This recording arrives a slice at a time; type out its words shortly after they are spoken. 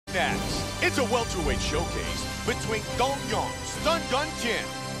Next, it's a welterweight showcase between Dong Young Stun Gun Kim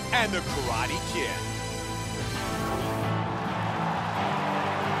and the Karate Kid.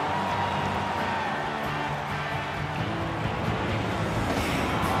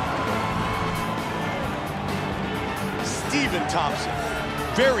 Stephen Thompson,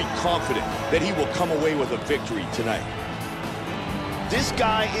 very confident that he will come away with a victory tonight. This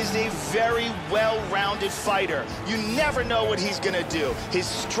guy is a very well-rounded fighter. You never know what he's gonna do. His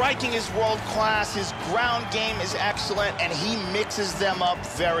striking is world-class, his ground game is excellent, and he mixes them up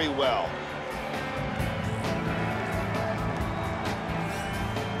very well.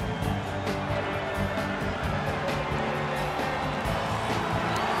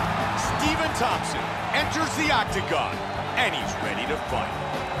 Stephen Thompson enters the octagon, and he's ready to fight.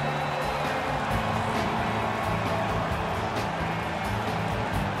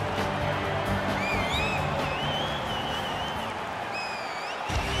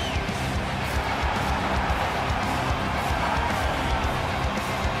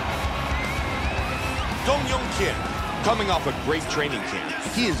 Dong Young Kim, coming off a great training camp,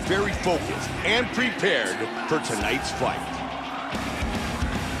 he is very focused and prepared for tonight's fight.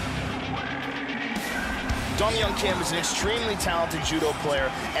 Dong Young Kim is an extremely talented judo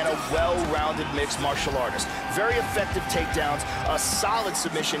player and a well-rounded mixed martial artist. Very effective takedowns, a solid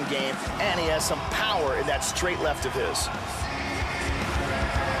submission game, and he has some power in that straight left of his.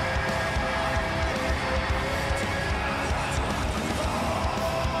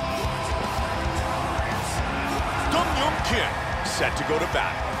 Dong Young Kim set to go to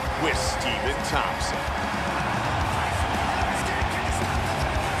battle with Stephen Thompson.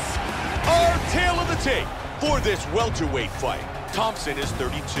 Our tale of the tape for this welterweight fight. Thompson is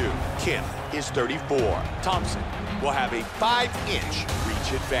 32, Kim is 34. Thompson will have a 5-inch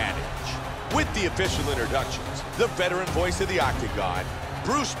reach advantage. With the official introductions, the veteran voice of the octagon,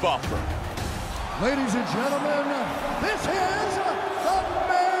 Bruce Buffer. Ladies and gentlemen, this is the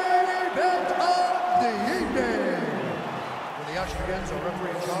main event of the evening. When the action begins, our referee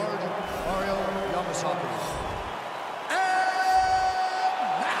in charge, Mario Yamasaki.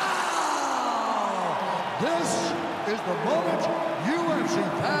 This is the moment UFC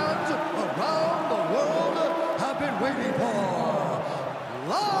fans around the world have been waiting for.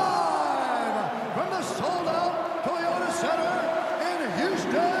 Live from the sold-out Toyota Center in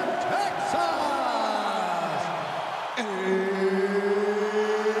Houston, Texas.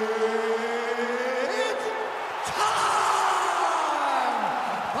 It's time!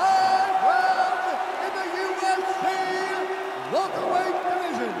 5 rounds in the UFC welterweight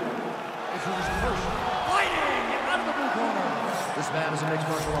division. Introducing first. This man is a mixed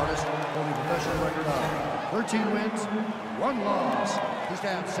martial artist, holding a professional record of 13 wins, 1 loss. He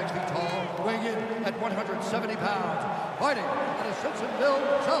stands 6 feet tall, weighing in at 170 pounds, fighting out of Simpsonville,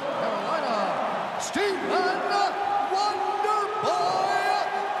 South Carolina, Stephen Wonderboy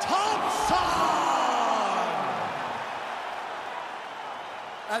Thompson!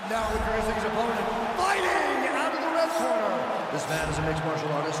 And now introducing his opponent, fighting out of the red corner. This man is a mixed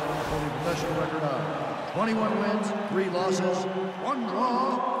martial artist, holding a professional record of 21 wins, 3 losses, 1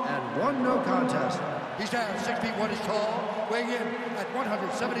 draw, and 1 no contest. He stands 6 feet 1 inch tall, weighing in at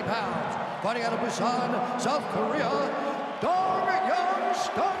 170 pounds, fighting out of Busan, South Korea, Dong Young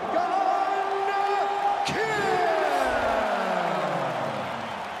Stun Gun Kim!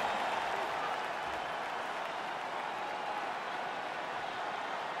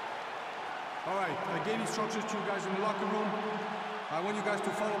 All right, I gave instructions to you guys in the locker room. I want you guys to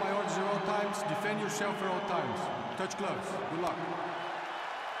follow my orders at all times, defend yourself at all times. Touch gloves. Good luck.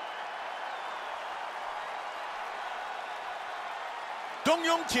 Dong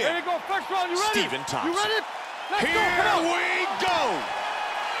Young Kim. Ready to go, first round, you ready? Stephen Thompson. You ready? Let's Here go, come on. we go.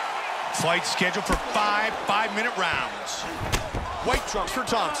 Fight scheduled for 5 5-minute rounds. White trunks for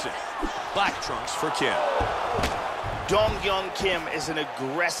Thompson, black trunks for Kim. Dong Young Kim is an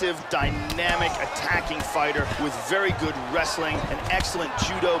aggressive, dynamic, attacking fighter with very good wrestling, an excellent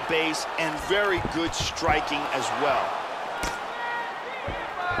judo base, and very good striking as well.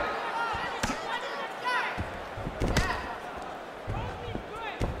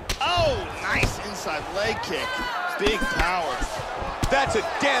 Oh, nice inside leg kick. Big power. That's a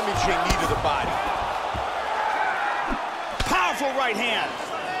damaging knee to the body. Powerful right hand.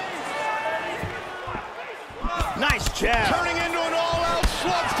 Nice jab. Turning into an all-out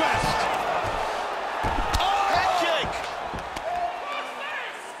slugfest. Oh! Head kick.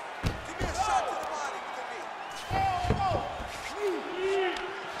 Give me a shot to the body with the knee.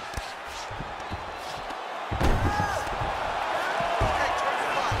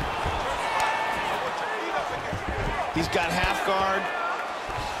 He's got half guard.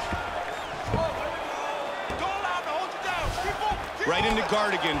 Right into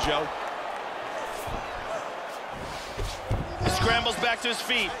guard again, Joe. He scrambles back to his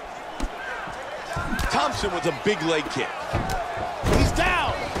feet. Thompson with a big leg kick. He's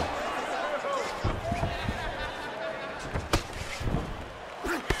down.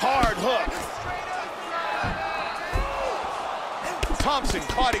 Hard hook. Thompson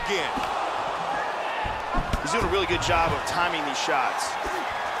caught again. He's doing a really good job of timing these shots.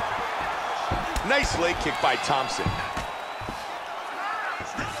 Nice leg kick by Thompson.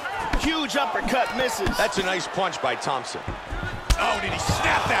 Huge uppercut misses. That's a nice punch by Thompson. Oh, did he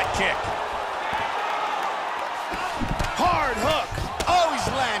snap that kick? Hard hook. Oh, he's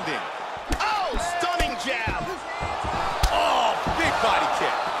landing. Oh, stunning jab. Oh, big body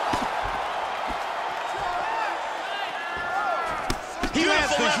kick. He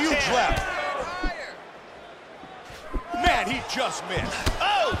lands the huge left. Man, he just missed.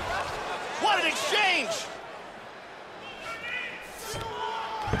 Oh, what an exchange.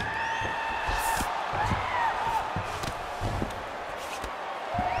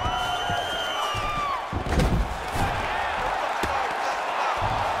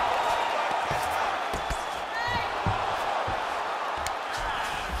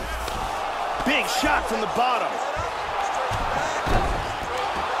 Big shot from the bottom.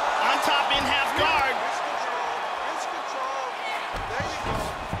 On top in half guard.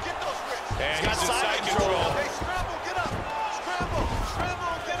 And He's got side control. Hey, scramble, get up. Scramble,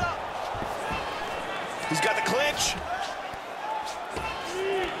 scramble, get up. He's got the clinch.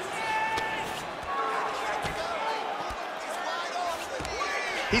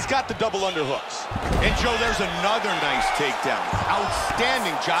 He's got the double underhooks. And Joe, there's another nice takedown.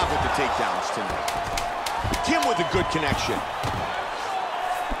 Outstanding job with the takedowns tonight. Kim with a good connection.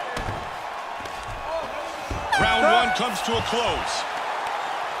 Round one comes to a close.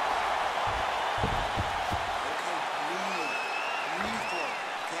 Breathe for it,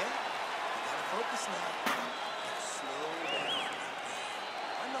 okay? You gotta focus now. Slow down.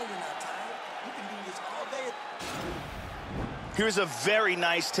 I know you're not tired. You can do this all day. Here's a very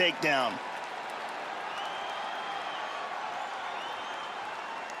nice takedown.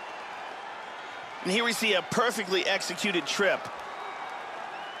 And here we see a perfectly executed trip.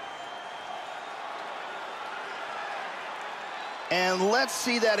 And let's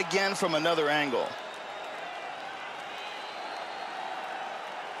see that again from another angle.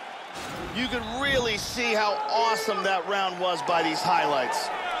 You could really see how awesome that round was by these highlights.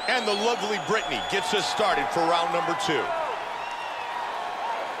 And the lovely Brittany gets us started for round number two.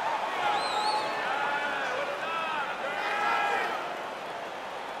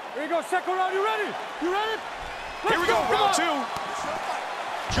 Here you go, second round. You ready? You ready? Here we go, round two. On.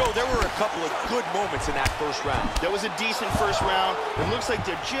 Joe, there were a couple of good moments in that first round. That was a decent first round. It looks like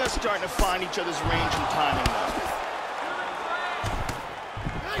they're just starting to find each other's range and timing now.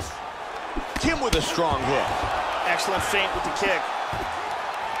 Kim with a strong hook. Excellent feint with the kick.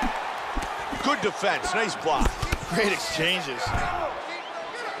 Good defense, nice block. Great exchanges.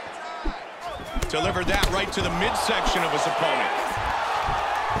 Delivered that right to the midsection of his opponent.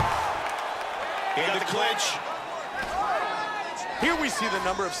 In the clinch. Here we see the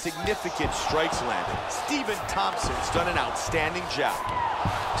number of significant strikes landed. Stephen Thompson's done an outstanding job.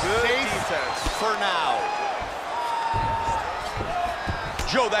 Good Safe defense. for now.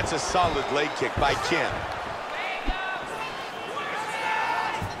 Joe, that's a solid leg kick by Kim.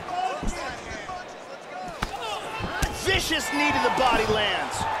 Vicious knee to the body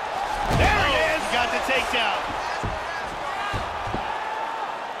lands. There it is. Got the takedown.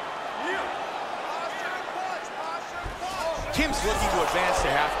 Kim's looking to advance to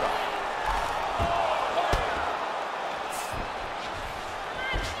half guard.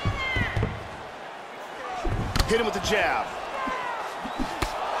 Hit him with the jab.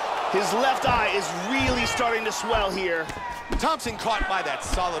 His left eye is really starting to swell here. Thompson caught by that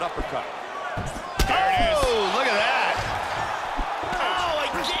solid uppercut. There it is. Oh, look at that. Oh,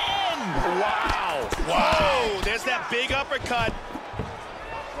 again. Wow. Whoa, there's that big uppercut.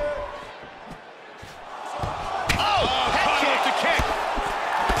 Oh, head kick.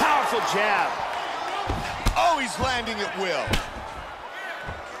 Powerful jab. Oh, he's landing at will.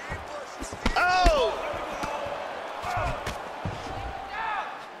 Oh.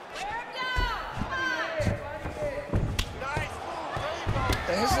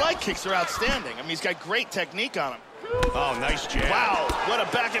 His leg kicks are outstanding. I mean, he's got great technique on him. Oh, nice jab. Wow, what a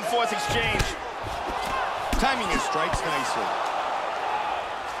back and forth exchange. Timing his strikes nicely.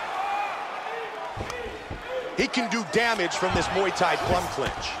 He can do damage from this Muay Thai plum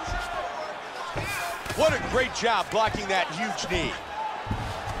clinch. What a great job blocking that huge knee.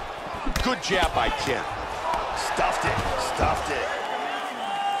 Good jab by Kim. Stuffed it, stuffed it.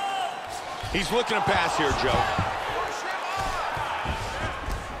 He's looking to pass here, Joe.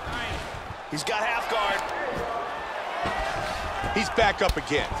 He's got half guard. He's back up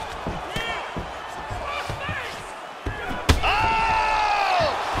again. Oh!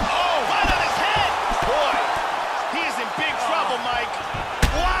 Oh, right on his head. Boy, he is in big trouble, Mike.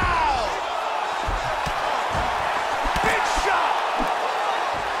 Wow! Big shot!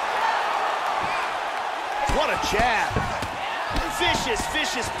 What a jab. Vicious,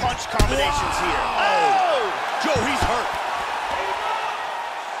 vicious punch combinations here. Oh! Joe, he's hurt.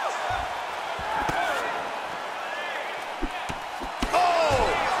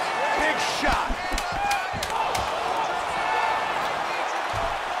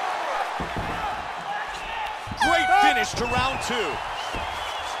 Finish to round 2.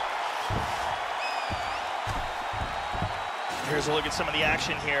 Here's a look at some of the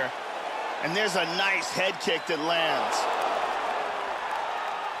action here. And there's a nice head kick that lands.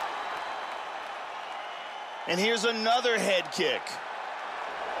 And here's another head kick.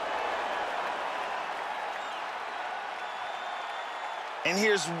 And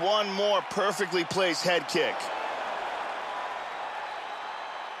here's one more perfectly placed head kick.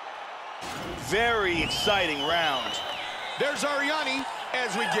 Very exciting round. There's Ariani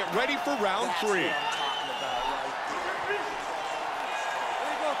as we get ready for round 3. There you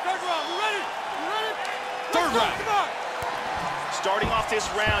go, third round, you ready? You ready? Third round. Come on. Starting off this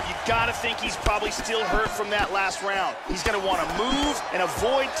round, you gotta think he's probably still hurt from that last round. He's gonna wanna move and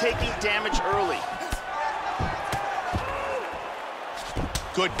avoid taking damage early.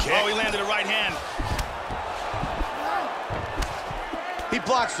 Good kick. Oh, he landed a right hand. He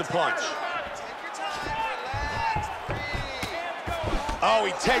blocks the punch. Oh,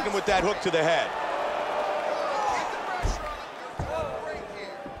 he tagged him with that hook to the head.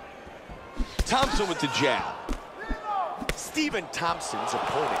 Thompson with the jab. Stephen Thompson's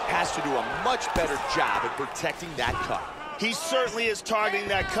opponent has to do a much better job at protecting that cut. He certainly is targeting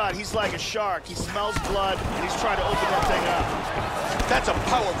that cut. He's like a shark. He smells blood, and he's trying to open that thing up. That's a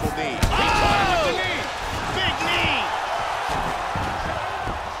powerful knee. He caught him with the knee. Big knee.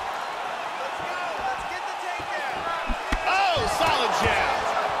 Oh, solid jab.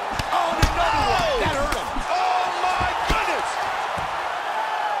 Oh, and another one. That hurt him. Oh, my goodness.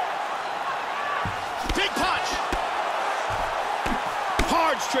 Big punch.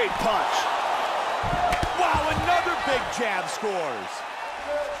 Hard straight punch. Wow, another big jab scores.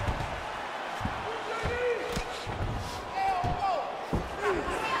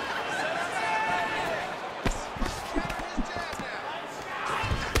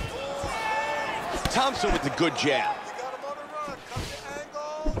 Thompson with the good jab.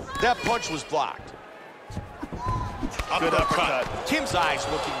 That punch was blocked. Good uppercut. Kim's eyes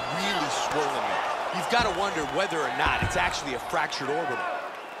looking really swollen here. You've got to wonder whether or not it's actually a fractured orbital.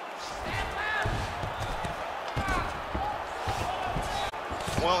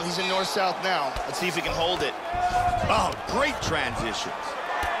 Well, he's in north-south now. Let's see if he can hold it. Oh, great transitions.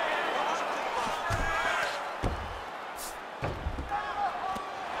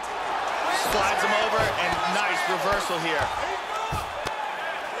 Slides him over, and nice reversal here.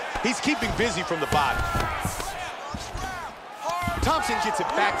 He's keeping busy from the bottom. Thompson gets it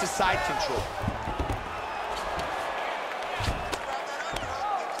back to side control.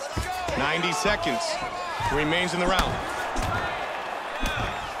 90 seconds remains in the round.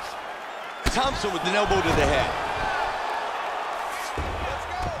 Thompson with an elbow to the head.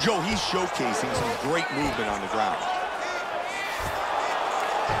 Joe, he's showcasing some great movement on the ground.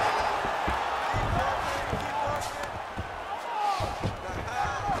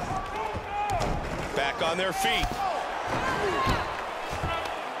 Back on their feet.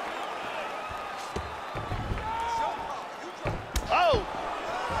 Oh!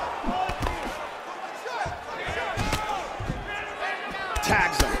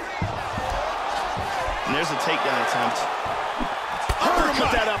 Tags him. And there's a takedown attempt. Hurt him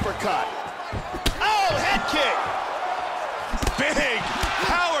with that uppercut. Oh, head kick! Big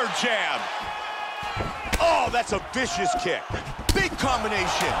power jab. Oh, that's a vicious kick. Big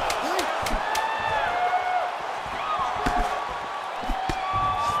combination.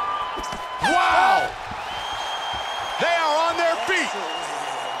 Wow! They are on their feet.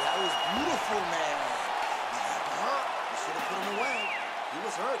 That was beautiful, man. He hurt. You should have put him away. He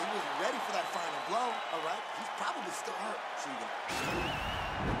was hurt. He was ready for that final blow. All right. He's probably still hurt.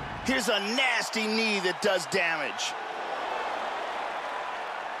 Here's a nasty knee that does damage.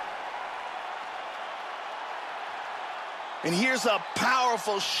 And here's a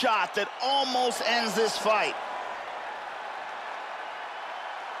powerful shot that almost ends this fight.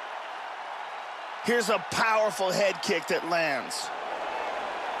 Here's a powerful head kick that lands.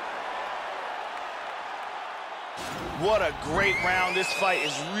 What a great round. This fight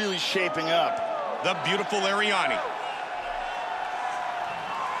is really shaping up. The beautiful Ariani.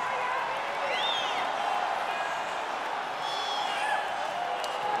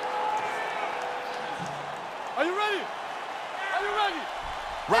 Are you ready? Are you ready?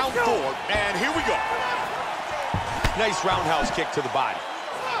 Round 4, and here we go. Nice roundhouse kick to the body.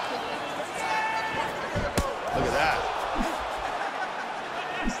 Look at that.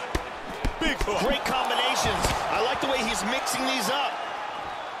 Big hook. Great combinations. I like the way he's mixing these up.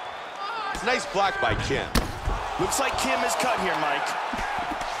 Nice block by Kim. Looks like Kim is cut here, Mike.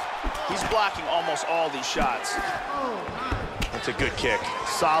 He's blocking almost all these shots. That's a good kick.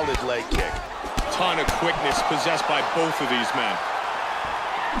 Solid leg kick. Ton of quickness possessed by both of these men.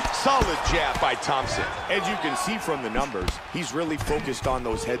 Solid jab by Thompson. As you can see from the numbers, he's really focused on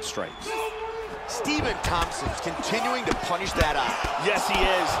those head strikes. Stephen Thompson's continuing to punish that eye. Yes, he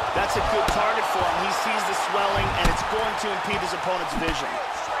is. That's a good target for him. He sees the swelling, and it's going to impede his opponent's vision.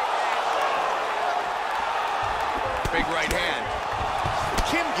 Big right hand.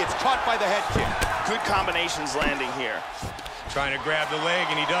 Kim gets caught by the head kick. Good combinations landing here. Trying to grab the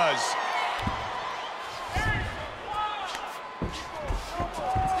leg, and he does.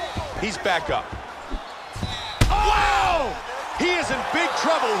 He's back up. Wow! He is in big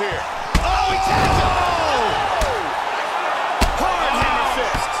trouble here. Oh, he tagged him! Hard hammer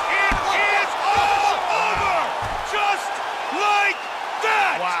fist. It is all over! Just like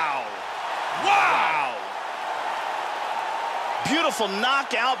that! Wow. Wow! Beautiful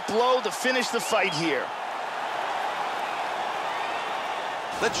knockout blow to finish the fight here.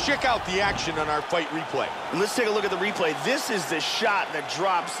 Let's check out the action on our fight replay. And let's take a look at the replay. This is the shot that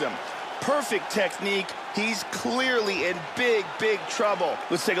drops him. Perfect technique. He's clearly in big, big trouble.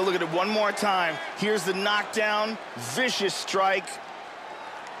 Let's take a look at it one more time. Here's the knockdown. Vicious strike.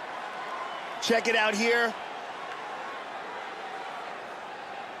 Check it out here.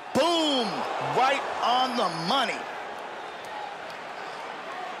 Boom! Right on the money.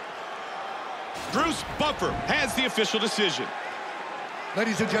 Bruce Buffer has the official decision.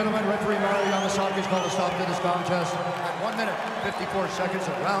 Ladies and gentlemen, referee Mario Yamasaki has called a stop to this contest at 1 minute, 54 seconds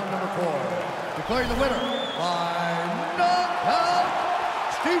of round number 4. Declaring the winner by knockout,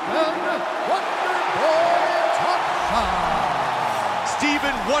 Stephen Wonderboy Thompson.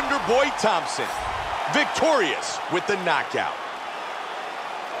 Stephen Wonderboy Thompson, victorious with the knockout.